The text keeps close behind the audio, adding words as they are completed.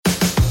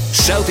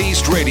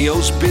Southeast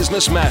Radio's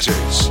Business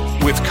Matters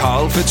with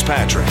Carl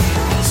Fitzpatrick.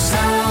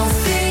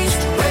 Southeast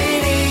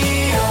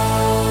Radio.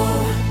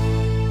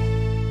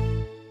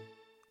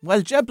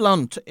 Well, Jeb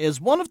Blount is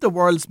one of the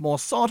world's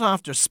most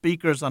sought-after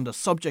speakers on the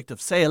subject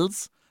of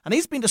sales, and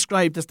he's been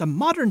described as the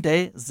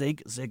modern-day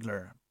Zig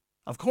Ziglar.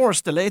 Of course,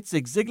 the late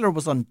Zig Ziglar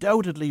was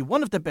undoubtedly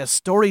one of the best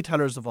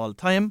storytellers of all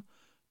time.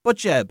 But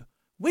Jeb,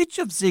 which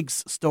of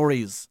Zig's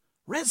stories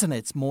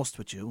resonates most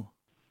with you?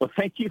 Well,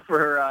 thank you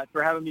for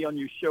having me on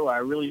your show. I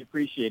really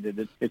appreciate it.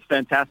 It's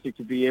fantastic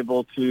to be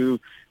able to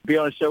be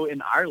on a show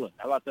in Ireland.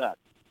 How about that?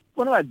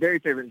 One of my very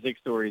favorite Zig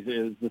stories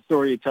is the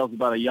story it tells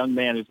about a young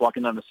man who's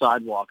walking down the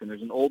sidewalk, and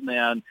there's an old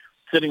man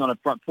sitting on a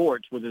front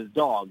porch with his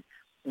dog,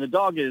 and the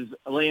dog is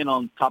laying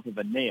on top of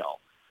a nail.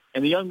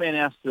 And the young man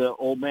asks the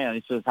old man,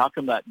 he says, "How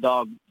come that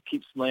dog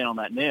keeps laying on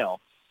that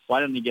nail?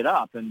 Why doesn't he get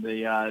up?" And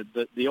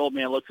the old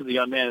man looks at the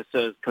young man and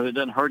says, "Because it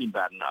doesn't hurt him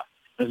bad enough."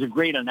 There's a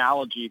great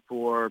analogy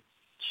for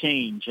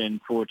change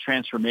and for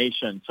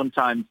transformation.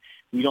 Sometimes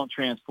we don't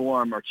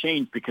transform or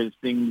change because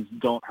things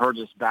don't hurt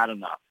us bad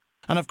enough.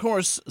 And of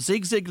course,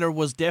 Zig Ziglar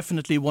was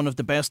definitely one of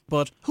the best,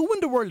 but who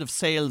in the world of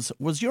sales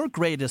was your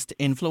greatest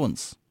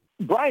influence?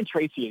 Brian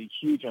Tracy had a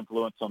huge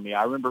influence on me.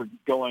 I remember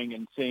going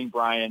and seeing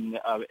Brian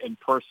in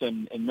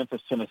person in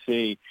Memphis,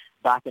 Tennessee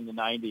back in the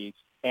 90s.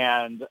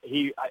 And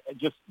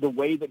just the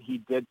way that he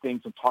did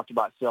things and talked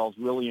about sales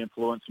really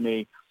influenced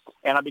me.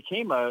 And I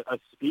became a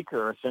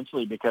speaker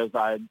essentially because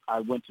I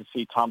went to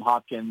see Tom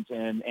Hopkins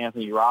and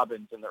Anthony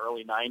Robbins in the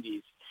early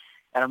 90s.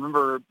 And I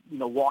remember,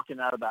 walking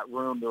out of that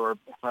room, there were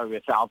probably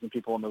 1,000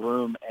 people in the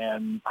room,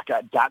 and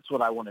that's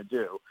what I want to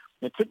do.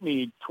 It took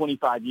me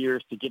 25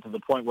 years to get to the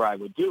point where I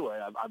would do it.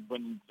 I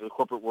went into the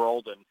corporate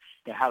world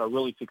and had a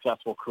really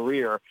successful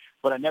career,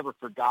 but I never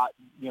forgot,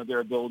 their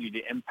ability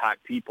to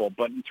impact people.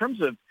 But in terms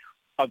of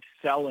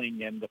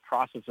selling and the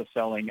process of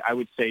selling, I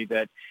would say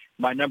that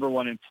my number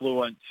one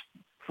influence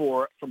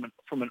from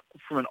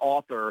an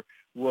author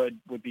would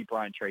be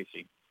Brian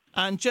Tracy.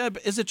 And Jeb,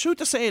 is it true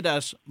to say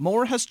that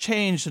more has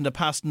changed in the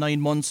past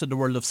 9 months in the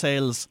world of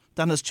sales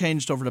than has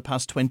changed over the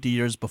past 20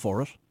 years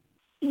before it?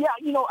 Yeah,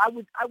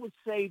 I would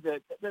say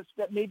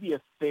that may be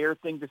a fair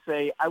thing to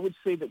say. I would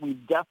say that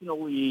we've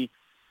definitely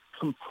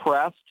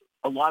compressed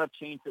a lot of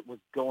change that was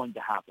going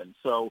to happen.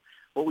 So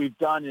what we've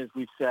done is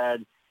we've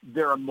said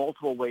there are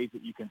multiple ways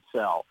that you can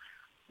sell.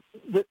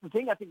 The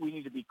thing I think we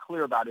need to be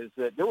clear about is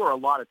that there were a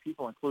lot of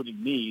people,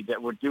 including me,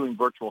 that were doing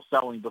virtual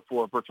selling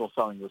before virtual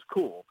selling was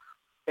cool.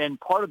 And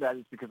part of that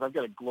is because I've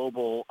got a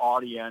global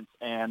audience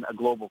and a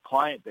global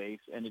client base,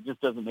 and it just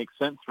doesn't make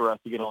sense for us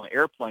to get on an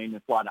airplane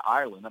and fly to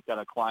Ireland. I've got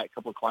a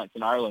couple of clients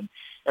in Ireland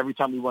every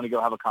time we want to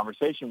go have a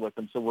conversation with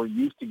them, so we're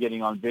used to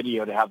getting on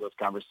video to have those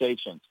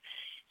conversations.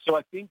 So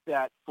I think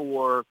that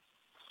for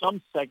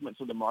some segments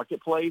of the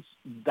marketplace,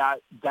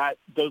 that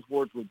those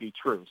words would be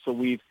true. So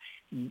we've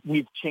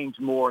changed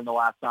more in the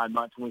last 9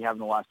 months than we have in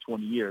the last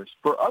 20 years.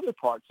 For other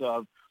parts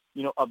of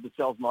the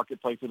sales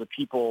marketplace or the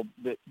people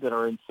that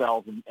are in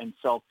sales and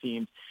sales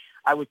teams,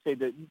 I would say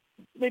that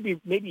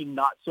maybe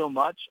not so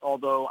much,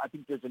 although I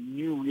think there's a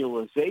new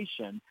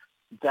realization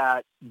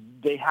that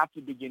they have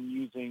to begin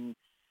using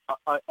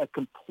a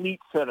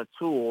complete set of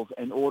tools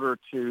in order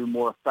to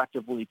more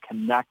effectively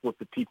connect with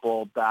the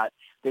people that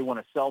they want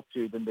to sell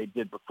to than they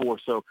did before.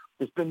 So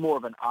there's been more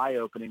of an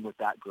eye-opening with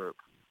that group.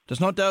 There's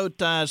no doubt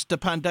that the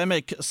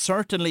pandemic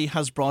certainly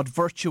has brought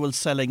virtual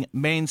selling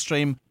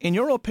mainstream. In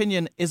your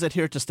opinion, is it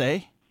here to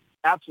stay?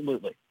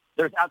 Absolutely.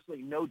 There's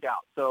absolutely no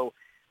doubt. So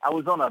I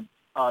was on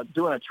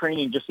doing a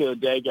training just the other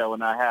day ago,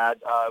 and I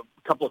had a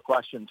couple of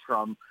questions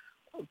from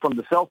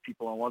the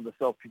salespeople, and one of the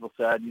salespeople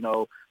said,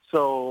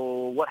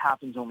 so what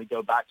happens when we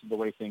go back to the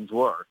way things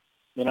were?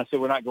 And I said,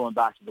 we're not going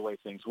back to the way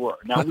things were.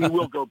 Now, we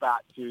will go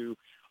back to,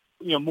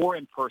 more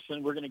in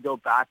person. We're going to go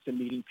back to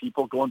meeting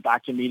people, going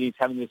back to meetings,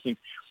 having these things.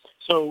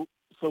 So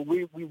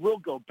we will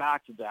go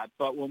back to that.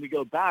 But when we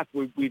go back,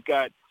 we've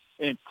got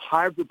an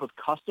entire group of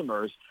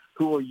customers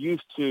who are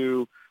used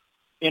to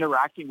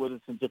interacting with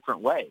us in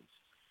different ways.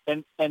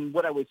 And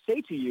what I would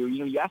say to you,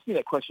 you asked me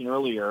that question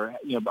earlier,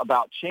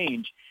 about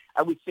change.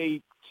 I would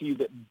say to you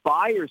that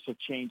buyers have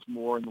changed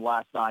more in the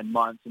last 9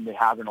 months than they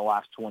have in the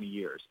last 20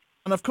 years.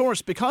 And of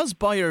course, because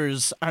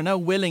buyers are now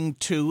willing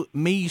to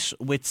meet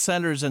with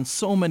sellers in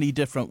so many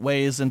different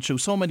ways and through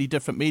so many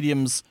different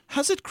mediums,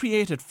 has it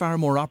created far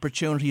more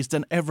opportunities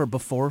than ever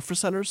before for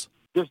sellers?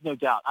 There's no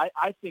doubt.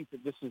 I think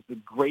that this is the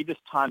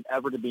greatest time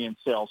ever to be in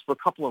sales for a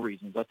couple of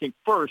reasons. I think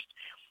first,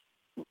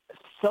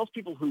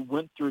 salespeople who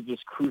went through this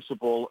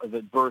crucible of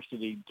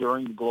adversity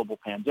during the global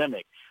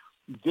pandemic,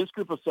 this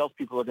group of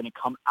salespeople are going to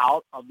come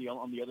out on the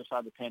other side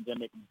of the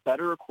pandemic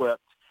better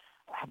equipped,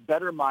 have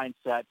better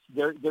mindsets.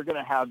 They're going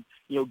to have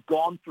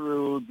gone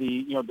through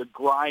the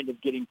grind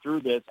of getting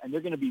through this, and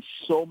they're going to be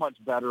so much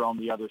better on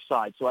the other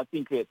side. So I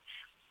think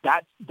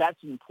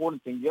that's an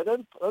important thing. The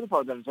other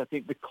part of that is I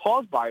think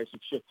because buyers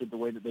have shifted the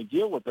way that they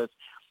deal with this,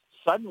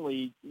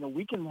 suddenly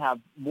we can have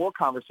more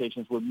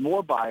conversations with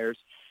more buyers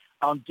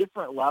on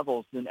different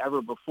levels than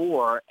ever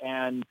before,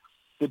 and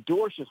the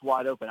door's just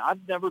wide open.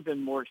 I've never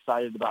been more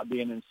excited about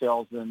being in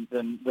sales than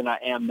I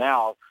am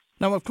now.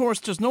 Now, of course,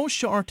 there's no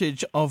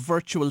shortage of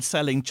virtual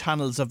selling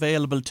channels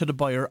available to the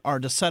buyer or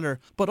the seller,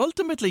 but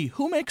ultimately,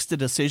 who makes the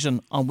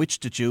decision on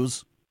which to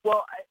choose?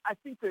 Well, I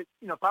think that,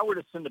 if I were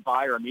to send a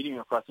buyer a meeting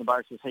request and the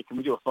buyer says, hey, can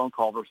we do a phone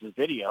call versus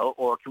video,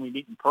 or can we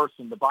meet in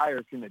person, the buyer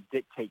is going to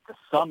dictate to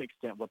some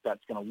extent what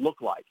that's going to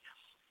look like.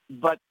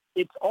 But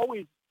it's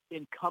always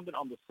incumbent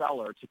on the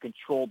seller to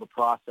control the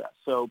process.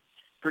 So,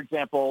 for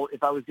example,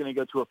 if I was going to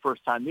go to a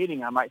first-time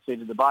meeting, I might say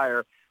to the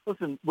buyer,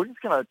 listen, we're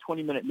just going to have a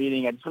 20-minute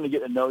meeting. I just want to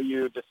get to know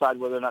you, decide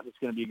whether or not it's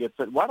going to be a good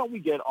fit. Why don't we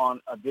get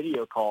on a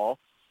video call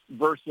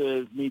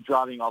versus me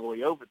driving all the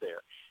way over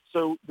there?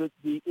 So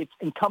it's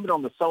incumbent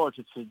on the seller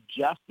to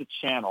suggest the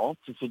channel,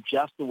 to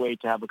suggest the way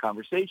to have a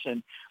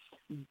conversation.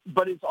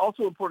 But it's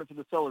also important for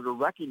the seller to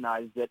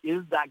recognize that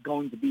is that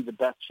going to be the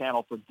best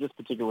channel for this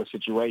particular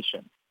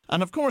situation?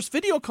 And of course,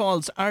 video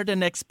calls are the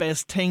next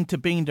best thing to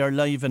being there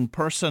live in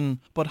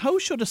person. But how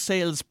should a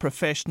sales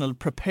professional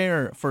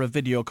prepare for a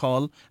video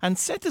call and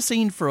set the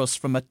scene for us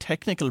from a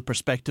technical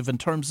perspective in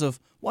terms of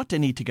what they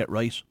need to get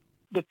right?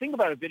 The thing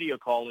about a video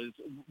call is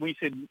we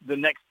said the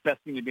next best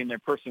thing to being there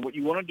in person. What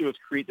you want to do is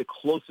create the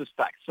closest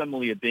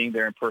facsimile of being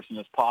there in person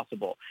as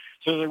possible.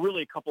 So there are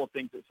really a couple of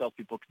things that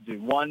salespeople can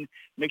do. One,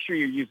 make sure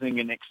you're using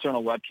an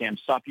external webcam.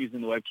 Stop using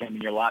the webcam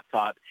in your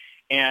laptop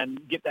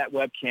and get that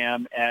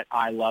webcam at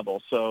eye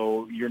level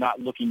so you're not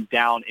looking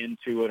down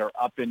into it or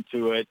up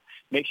into it.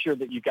 Make sure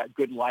that you've got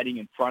good lighting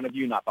in front of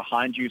you, not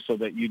behind you, so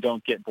that you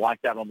don't get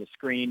blacked out on the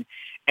screen.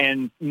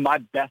 And my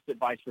best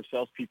advice for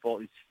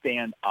salespeople is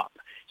stand up.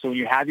 So when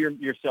you have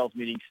your sales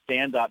meeting,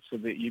 stand up so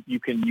that you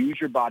can use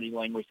your body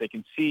language, they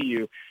can see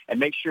you, and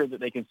make sure that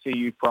they can see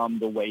you from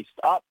the waist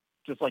up,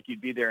 just like you'd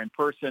be there in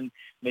person.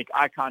 Make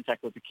eye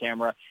contact with the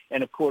camera.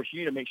 And, of course, you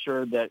need to make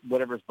sure that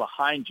whatever's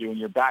behind you in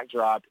your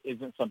backdrop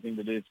isn't something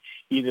that is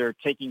either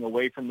taking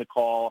away from the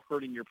call,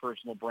 hurting your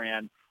personal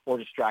brand, or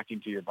distracting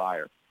to your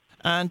buyer.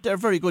 And they're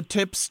very good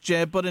tips,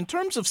 Jeb. But in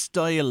terms of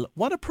style,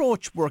 what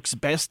approach works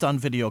best on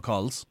video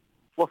calls?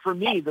 Well, for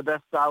me, the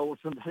best style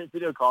for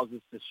video calls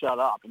is to shut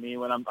up. I mean,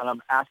 when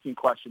I'm asking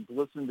questions,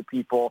 listen to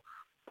people,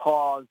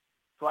 pause.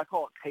 So I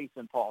call it pace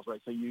and pause,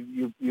 right? So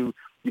you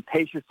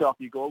pace yourself,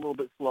 you go a little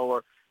bit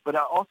slower. But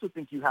I also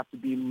think you have to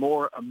be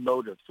more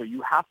emotive. So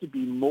you have to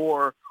be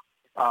more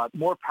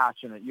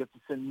passionate. You have to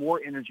send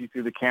more energy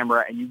through the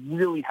camera, and you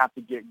really have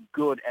to get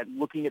good at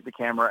looking at the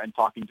camera and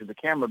talking to the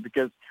camera,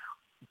 because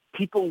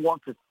people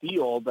want to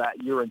feel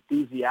that you're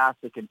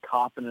enthusiastic and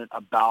confident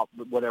about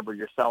whatever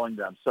you're selling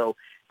them. So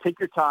take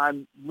your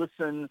time,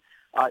 listen,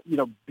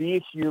 be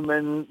a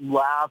human,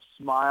 laugh,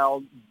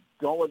 smile.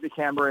 Don't let the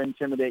camera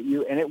intimidate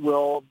you, and it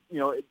will,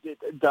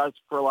 it does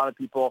for a lot of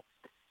people,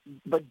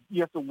 but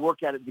you have to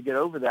work at it to get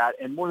over that.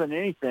 And more than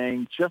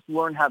anything, just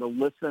learn how to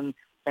listen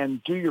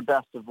and do your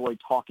best to avoid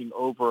talking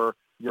over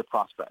your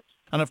prospects.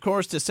 And of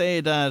course, they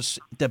say that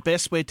the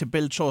best way to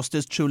build trust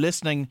is through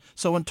listening.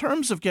 So in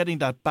terms of getting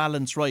that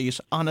balance right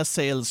on a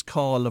sales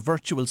call, a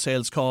virtual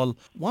sales call,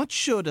 what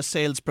should a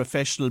sales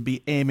professional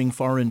be aiming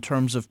for in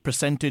terms of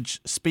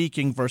percentage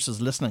speaking versus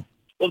listening?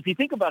 Well, if you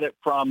think about it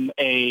from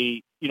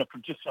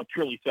from just a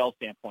purely sales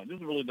standpoint, this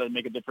really doesn't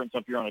make a difference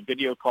if you're on a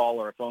video call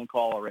or a phone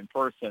call or in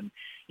person.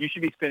 You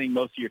should be spending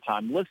most of your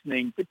time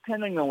listening,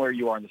 depending on where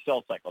you are in the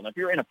sales cycle. Now, if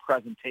you're in a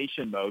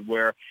presentation mode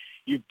where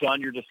you've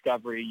done your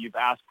discovery, you've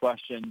asked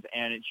questions,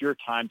 and it's your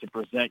time to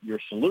present your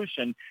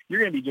solution, you're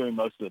going to be doing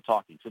most of the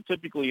talking. So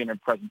typically in a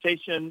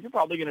presentation, you're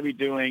probably going to be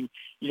doing,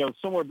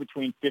 somewhere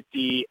between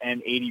 50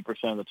 and 80%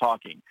 of the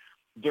talking.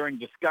 During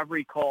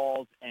discovery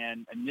calls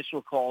and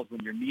initial calls when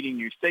you're meeting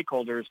your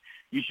stakeholders,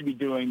 you should be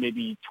doing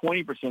maybe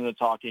 20% of the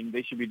talking.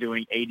 They should be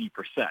doing 80%.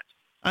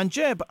 And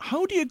Jeb,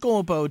 how do you go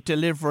about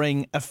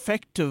delivering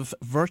effective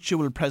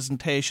virtual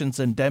presentations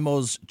and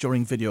demos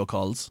during video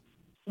calls?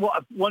 Well,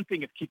 one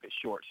thing is keep it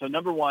short. So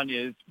number one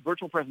is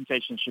virtual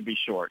presentations should be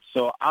short.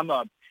 So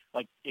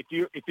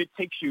if it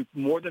takes you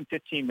more than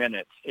 15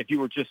 minutes, if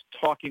you were just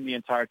talking the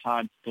entire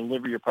time to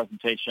deliver your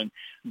presentation,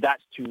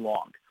 that's too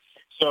long.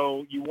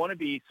 So you want to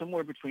be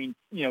somewhere between,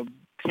 10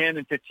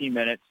 and 15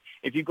 minutes.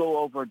 If you go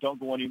over, don't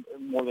go any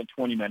more than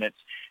 20 minutes.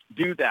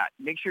 Do that.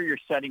 Make sure you're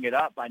setting it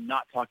up by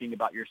not talking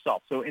about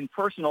yourself. So in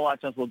person, a lot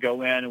of times we'll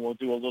go in and we'll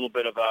do a little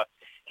bit of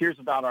here's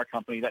about our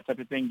company, that type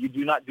of thing. You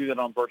do not do that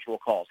on virtual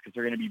calls because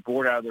they're going to be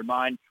bored out of their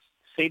mind.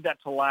 Save that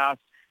to last.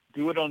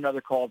 Do it on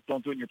another call.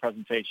 Don't do it in your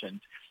presentations.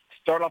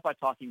 Start off by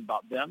talking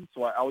about them.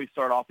 So I always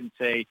start off and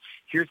say,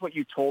 here's what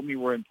you told me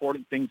were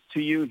important things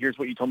to you. Here's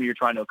what you told me you're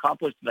trying to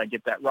accomplish. Did I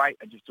get that right?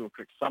 I just do a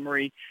quick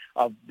summary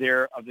of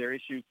their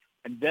issues.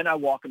 And then I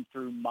walk them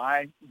through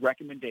my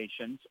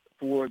recommendations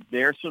for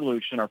their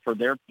solution or for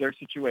their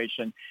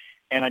situation.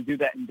 And I do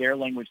that in their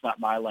language, not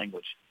my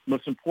language.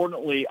 Most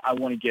importantly, I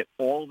want to get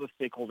all of the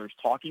stakeholders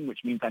talking, which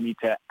means I need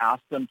to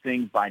ask them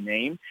things by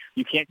name.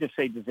 You can't just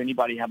say, does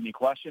anybody have any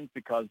questions?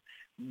 Because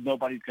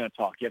nobody's going to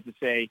talk. You have to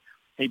say,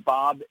 hey,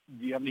 Bob,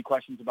 do you have any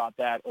questions about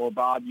that? Or,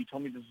 Bob, you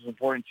told me this is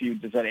important to you.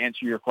 Does that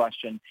answer your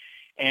question?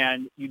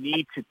 And you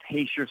need to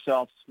pace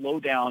yourself, slow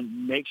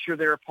down, make sure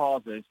there are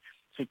pauses,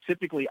 So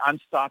typically I'm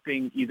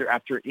stopping either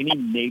after any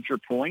major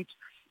point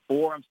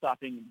or I'm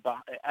stopping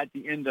at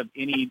the end of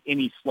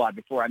any slide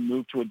before I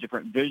move to a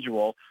different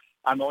visual.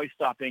 I'm always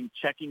stopping,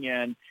 checking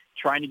in,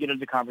 trying to get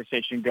the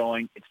conversation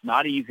going. It's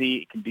not easy.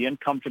 It can be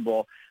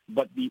uncomfortable,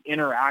 but the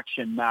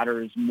interaction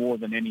matters more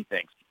than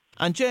anything.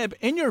 And Jeb,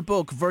 in your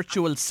book,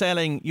 Virtual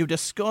Selling, you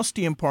discuss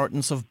the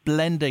importance of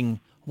blending.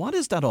 What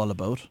is that all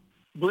about?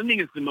 Blending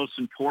is the most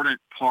important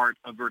part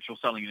of virtual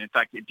selling. And in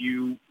fact, if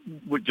you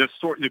would just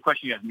sort the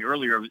question you asked me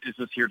earlier, is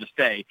this here to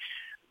stay?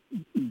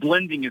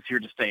 Blending is here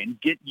to stay,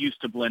 and get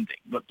used to blending.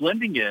 What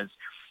blending is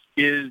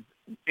in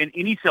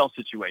any sales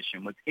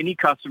situation with any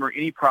customer,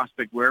 any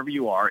prospect, wherever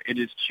you are, it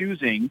is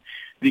choosing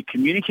the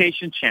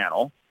communication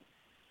channel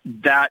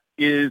that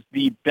is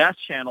the best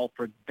channel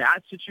for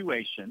that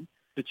situation,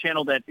 the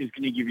channel that is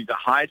going to give you the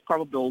highest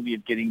probability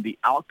of getting the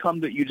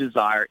outcome that you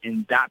desire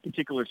in that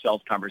particular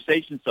sales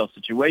conversation, sales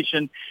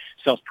situation,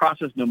 sales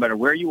process, no matter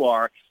where you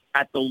are,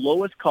 at the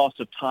lowest cost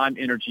of time,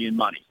 energy, and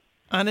money.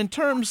 And in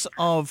terms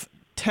of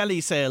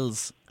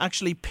telesales,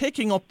 actually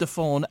picking up the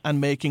phone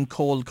and making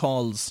cold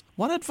calls,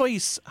 what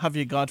advice have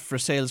you got for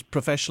sales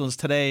professionals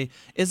today?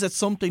 Is it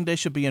something they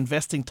should be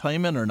investing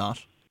time in or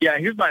not? Yeah,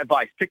 here's my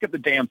advice. Pick up the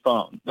damn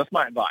phone. That's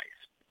my advice.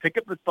 Pick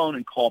up the phone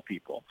and call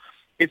people.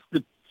 It's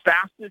the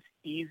fastest,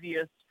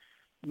 easiest,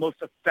 most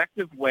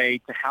effective way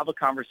to have a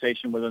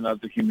conversation with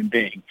another human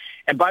being.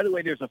 And by the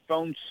way, there's a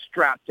phone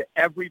strapped to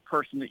every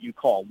person that you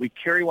call. We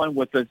carry one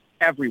with us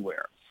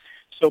everywhere.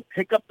 So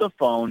pick up the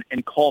phone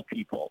and call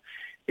people.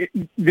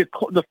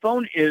 The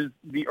phone is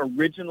the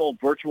original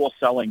virtual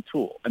selling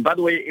tool. And by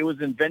the way, it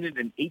was invented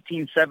in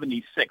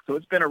 1876, so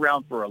it's been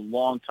around for a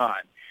long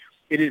time.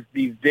 It is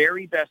the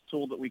very best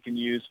tool that we can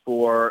use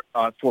for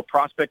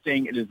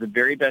prospecting. It is the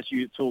very best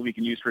tool we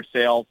can use for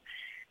sales.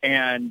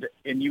 And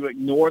you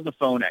ignore the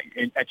phone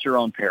at your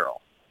own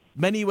peril.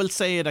 Many will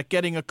say that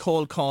getting a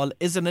cold call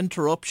is an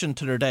interruption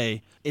to their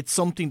day. It's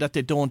something that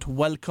they don't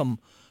welcome.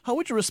 How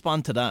would you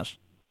respond to that?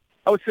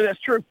 I would say that's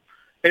true.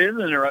 It is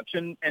an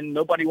interruption, and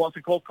nobody wants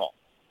a cold call.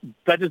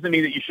 That doesn't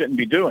mean that you shouldn't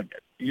be doing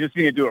it. You just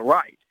need to do it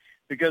right.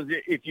 Because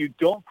if you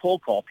don't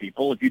cold call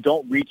people, if you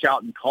don't reach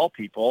out and call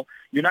people,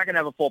 you're not going to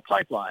have a full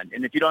pipeline.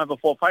 And if you don't have a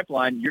full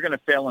pipeline, you're going to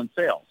fail in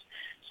sales.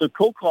 So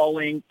cold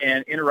calling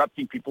and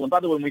interrupting people, and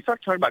by the way, when we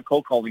start talking about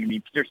cold calling, I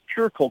mean, there's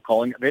pure cold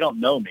calling. They don't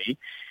know me.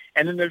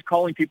 And then there's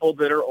calling people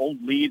that are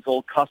old leads,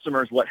 old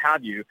customers, what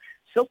have you.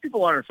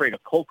 Salespeople aren't afraid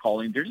of cold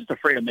calling. They're just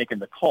afraid of making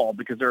the call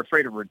because they're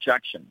afraid of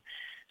rejection.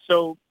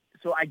 So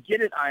I get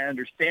it. I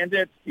understand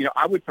it. You know,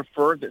 I would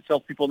prefer that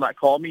salespeople not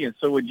call me, and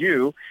so would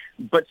you.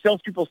 But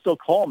salespeople still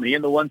call me,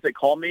 and the ones that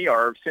call me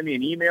or send me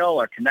an email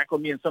or connect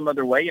with me in some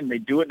other way, and they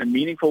do it in a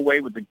meaningful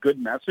way with a good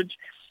message,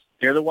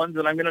 they're the ones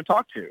that I'm going to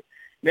talk to.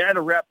 I had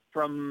a rep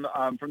from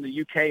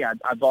the UK.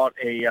 I bought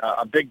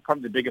a big,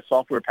 probably the biggest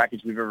software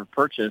package we've ever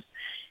purchased.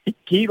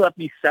 He left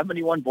me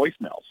 71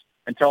 voicemails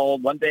until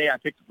one day I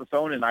picked up the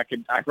phone and I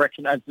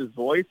recognized his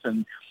voice,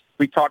 and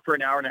we talked for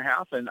an hour and a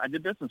half, and I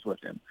did business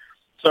with him.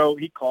 So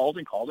he called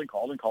and called and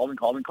called and called and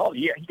called and called.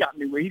 He got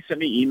me where he sent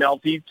me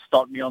emails. He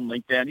stalked me on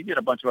LinkedIn. He did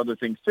a bunch of other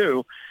things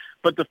too.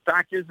 But the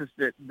fact is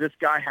that this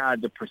guy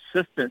had the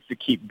persistence to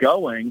keep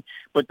going,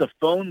 but the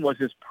phone was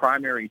his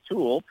primary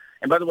tool.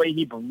 And by the way,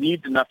 he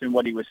believed enough in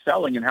what he was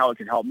selling and how it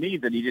could help me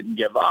that he didn't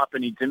give up,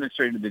 and he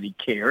demonstrated that he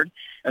cared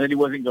and that he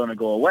wasn't going to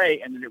go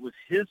away, and that it was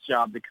his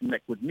job to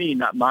connect with me,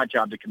 not my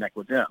job to connect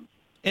with him.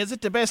 Is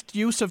it the best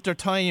use of their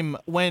time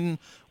when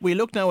we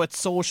look now at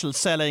social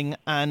selling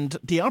and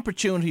the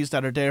opportunities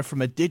that are there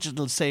from a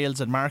digital sales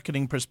and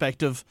marketing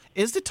perspective?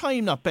 Is the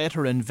time not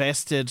better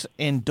invested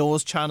in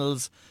those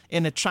channels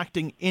in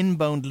attracting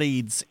inbound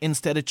leads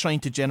instead of trying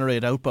to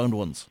generate outbound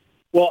ones?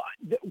 Well,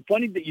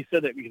 funny that you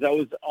said that, because I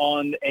was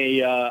on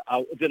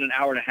I did an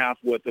hour and a half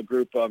with a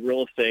group of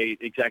real estate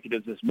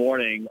executives this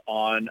morning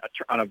on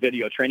a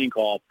video training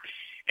call.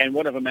 And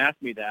one of them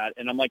asked me that,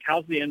 and I'm like,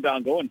 how's the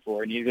inbound going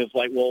for? And he goes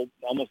like, well,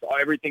 almost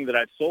everything that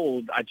I've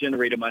sold, I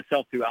generated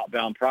myself through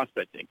outbound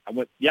prospecting. I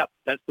went, yep,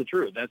 that's the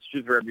truth. That's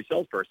true for every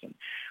salesperson.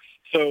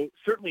 So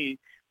certainly,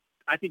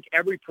 I think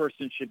every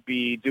person should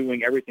be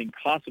doing everything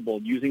possible,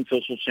 using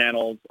social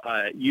channels,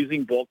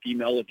 using bulk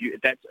email.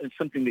 That's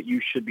something that you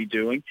should be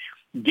doing.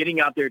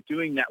 Getting out there,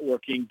 doing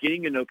networking,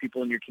 getting to know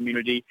people in your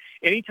community.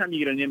 Anytime you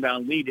get an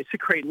inbound lead, it's a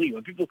great lead.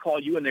 When people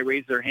call you and they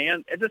raise their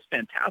hand, it's just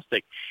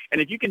fantastic.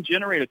 And if you can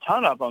generate a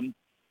ton of them,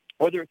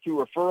 whether it's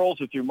through referrals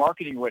or through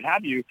marketing or what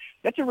have you,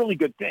 that's a really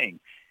good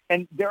thing.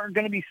 And there are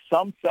going to be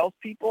some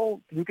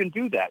salespeople who can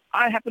do that.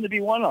 I happen to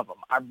be one of them.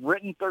 I've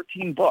written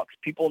 13 books.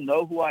 People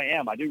know who I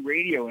am. I do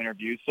radio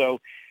interviews. So,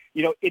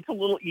 you know, it's a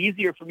little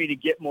easier for me to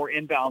get more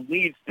inbound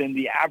leads than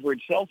the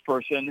average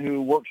salesperson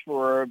who works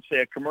for, say,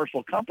 a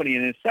commercial company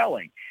and is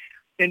selling.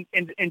 And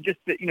just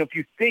that, you know, if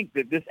you think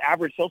that this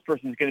average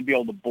salesperson is going to be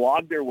able to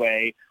blog their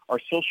way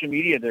or social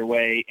media their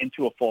way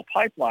into a full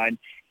pipeline,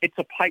 it's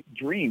a pipe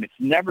dream. It's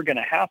never going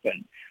to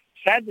happen.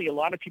 Sadly, a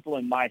lot of people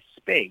in my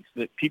space,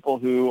 that people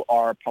who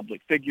are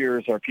public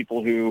figures or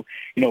people who,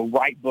 you know,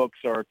 write books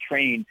or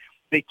train,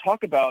 they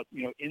talk about,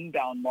 you know,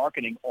 inbound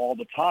marketing all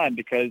the time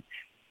because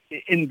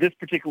in this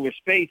particular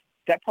space,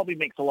 that probably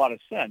makes a lot of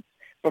sense.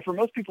 But for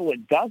most people,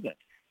 it doesn't.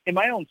 And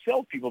my own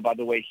salespeople, by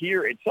the way,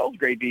 here at Sales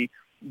Gravy,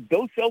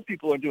 those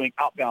salespeople are doing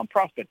outbound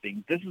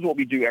prospecting. This is what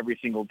we do every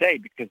single day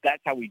because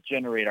that's how we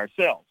generate our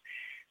sales.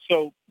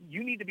 So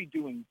you need to be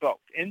doing both.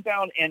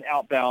 Inbound and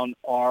outbound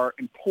are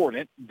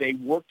important. They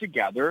work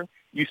together.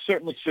 You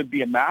certainly should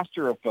be a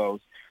master of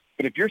both.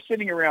 But if you're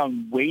sitting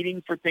around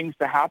waiting for things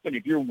to happen,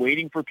 if you're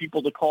waiting for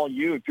people to call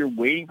you, if you're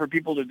waiting for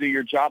people to do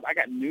your job, I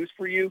got news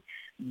for you.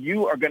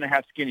 You are going to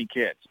have skinny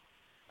kids.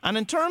 And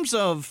in terms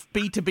of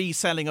B2B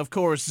selling, of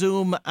course,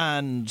 Zoom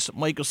and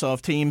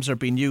Microsoft Teams are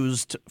being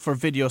used for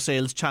video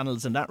sales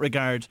channels in that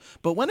regard.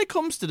 But when it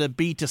comes to the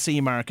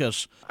B2C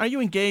market, are you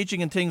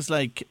engaging in things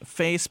like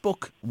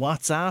Facebook,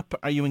 WhatsApp?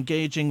 Are you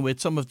engaging with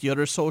some of the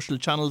other social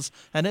channels?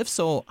 And if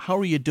so, how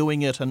are you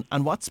doing it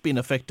and what's been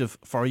effective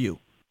for you?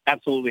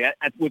 Absolutely.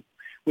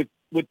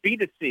 With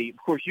B2C, of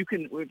course, you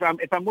can,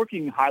 if I'm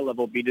working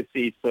high-level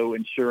B2C, so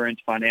insurance,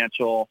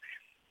 financial,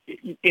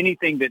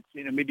 anything that's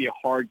maybe a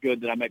hard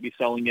good that I might be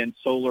selling in,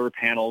 solar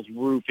panels,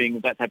 roofing,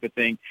 that type of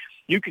thing,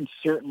 you can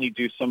certainly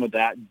do some of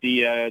that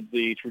via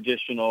the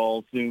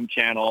traditional Zoom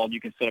channel.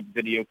 You can set up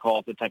video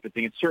calls, that type of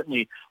thing. And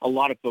certainly a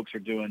lot of folks are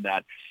doing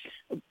that.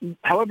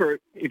 However,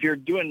 if you're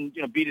doing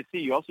B2C,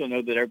 you also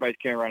know that everybody's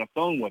carrying around a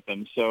phone with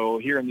them. So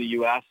here in the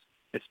U.S.,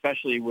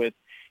 especially with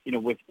the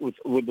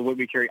way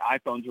we carry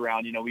iPhones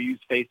around, we use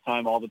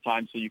FaceTime all the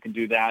time, so you can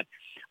do that.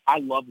 I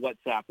love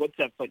WhatsApp.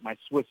 WhatsApp's like my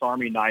Swiss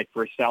Army knife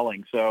for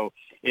selling. So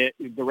the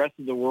rest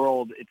of the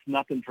world, it's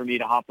nothing for me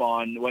to hop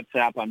on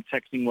WhatsApp. I'm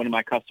texting one of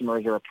my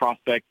customers or a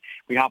prospect.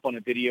 We hop on a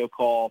video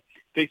call.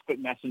 Facebook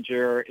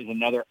Messenger is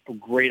another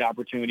great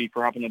opportunity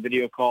for hopping on a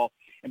video call.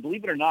 And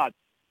believe it or not,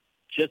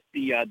 just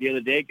the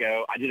other day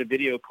ago, I did a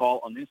video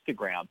call on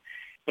Instagram.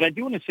 But I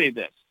do want to say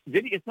this.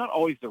 Video, it's not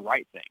always the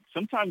right thing.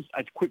 Sometimes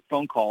a quick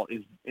phone call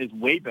is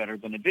way better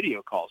than a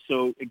video call.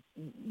 So,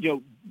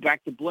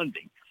 back to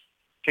blending.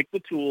 Pick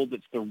the tool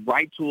that's the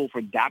right tool for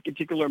that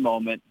particular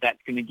moment that's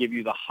going to give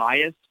you the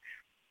highest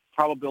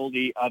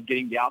probability of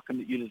getting the outcome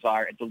that you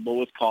desire at the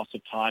lowest cost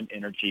of time,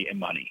 energy, and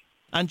money.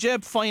 And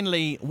Jeb,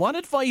 finally, what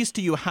advice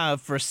do you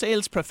have for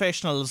sales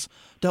professionals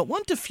that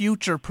want to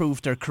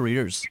future-proof their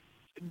careers?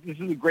 This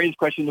is the greatest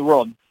question in the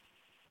world.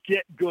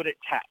 Get good at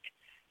tech.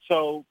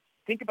 So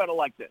think about it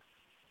like this.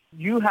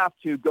 You have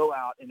to go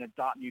out and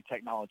adopt new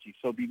technology.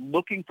 So be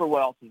looking for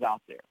what else is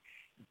out there.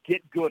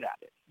 Get good at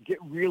it. Get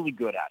really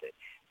good at it.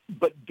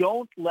 But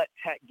don't let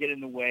tech get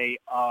in the way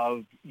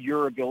of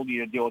your ability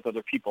to deal with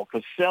other people,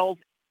 because sales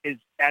is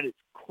at its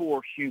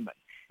core human.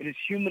 It is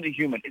human to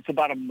human. It's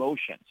about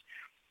emotions.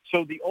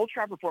 So the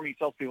ultra-performing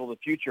salespeople of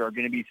the future are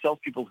going to be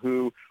salespeople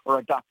who are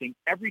adopting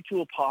every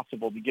tool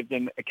possible to give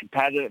them a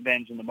competitive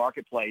advantage in the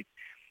marketplace,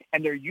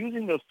 and they're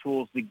using those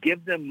tools to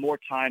give them more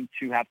time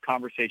to have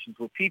conversations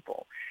with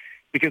people.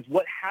 Because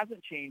what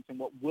hasn't changed and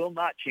what will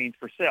not change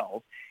for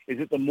sales is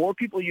that the more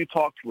people you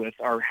talk with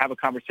or have a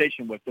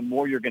conversation with, the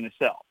more you're going to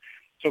sell.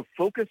 So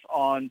focus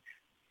on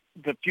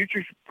the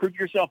future, prove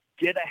yourself,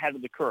 get ahead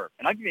of the curve.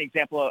 And I'll give you an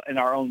example in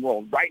our own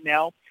world. Right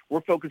now,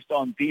 we're focused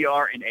on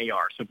VR and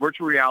AR, so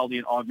virtual reality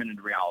and augmented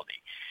reality.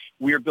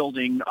 We are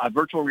building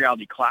virtual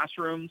reality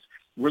classrooms.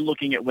 We're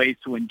looking at ways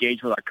to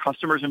engage with our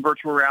customers in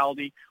virtual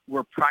reality.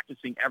 We're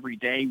practicing every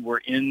day.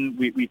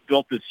 We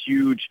built this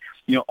huge,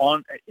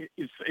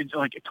 it's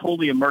like a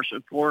totally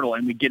immersive portal,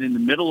 and we get in the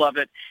middle of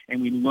it,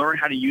 and we learn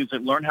how to use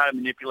it, learn how to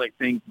manipulate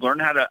things, learn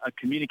how to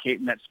communicate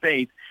in that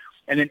space.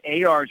 And then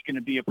AR is going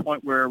to be a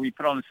point where we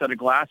put on a set of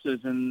glasses,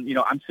 and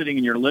I'm sitting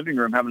in your living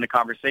room having a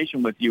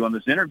conversation with you on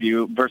this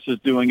interview versus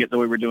doing it the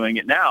way we're doing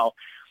it now.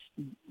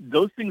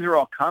 Those things are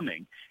all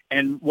coming.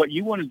 And what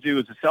you want to do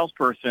as a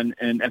salesperson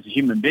and as a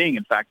human being,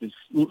 in fact, is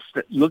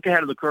look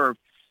ahead of the curve,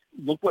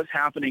 look what's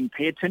happening,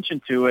 pay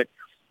attention to it.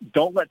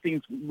 Don't let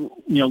things,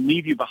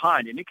 leave you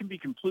behind. And it can be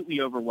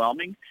completely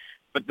overwhelming.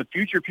 But the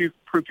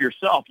future-proof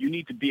yourself, you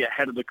need to be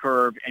ahead of the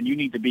curve, and you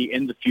need to be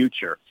in the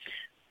future.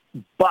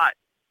 But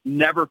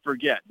never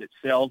forget that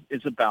sales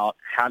is about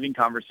having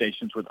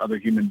conversations with other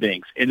human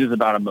beings. It is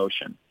about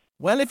emotion.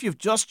 Well, if you've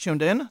just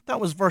tuned in, that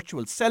was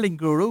virtual selling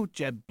guru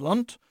Jeb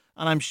Blunt.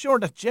 And I'm sure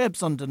that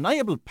Jeb's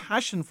undeniable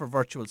passion for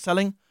virtual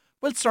selling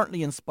will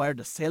certainly inspire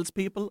the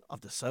salespeople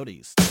of the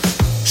Southeast.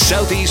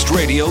 Southeast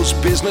Radio's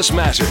Business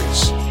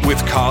Matters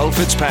with Carl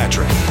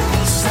Fitzpatrick.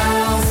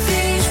 Southeast.